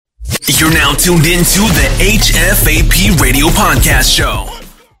You're now tuned into the HFAP Radio Podcast Show.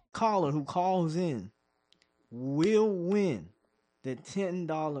 Caller who calls in will win the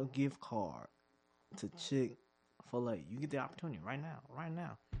 $10 gift card to Chick-fil-A. You get the opportunity right now.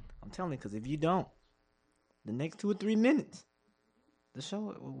 I'm telling you, because if you don't, the next 2 or 3 minutes, the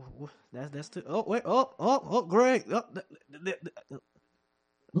show, that's the, Greg.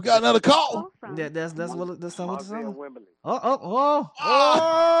 We got another call. That's what the song. Wembley.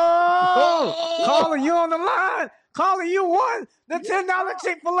 Caller, you on the line. Caller, you won the $10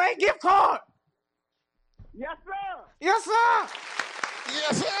 Chick-fil-A gift card. Yes, sir. Yes, sir.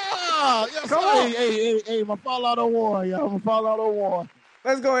 Yes, sir. Yes, Come sir. on. Hey, my Fallout 01, y'all. My Fallout 01.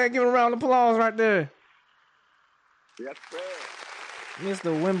 Let's go ahead and give a round of applause right there. Yes, sir.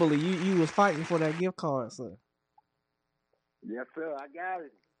 Mr. Wembley, you was fighting for that gift card, sir. Yes, sir. I got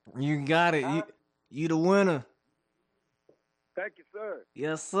it. You got it. You the winner. Thank you, sir.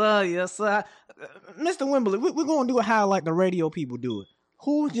 Yes, sir. Yes, sir. Mr. Wembley, we're going to do it how like the radio people do it.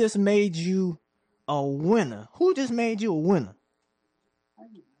 Who just made you a winner? Who just made you a winner?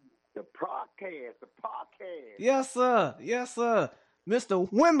 The podcast. Yes, sir. Yes, sir.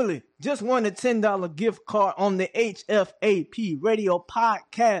 Mr. Wembley just won the $10 gift card on the HFAP Radio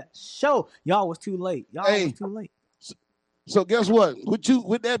Podcast Show. Y'all was too late. Was too late. So guess what?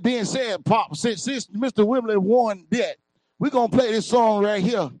 With that being said, Pop, since Mr. Wembley won that, we're gonna play this song right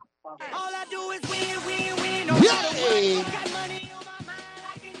here. All I do is win, Yeah.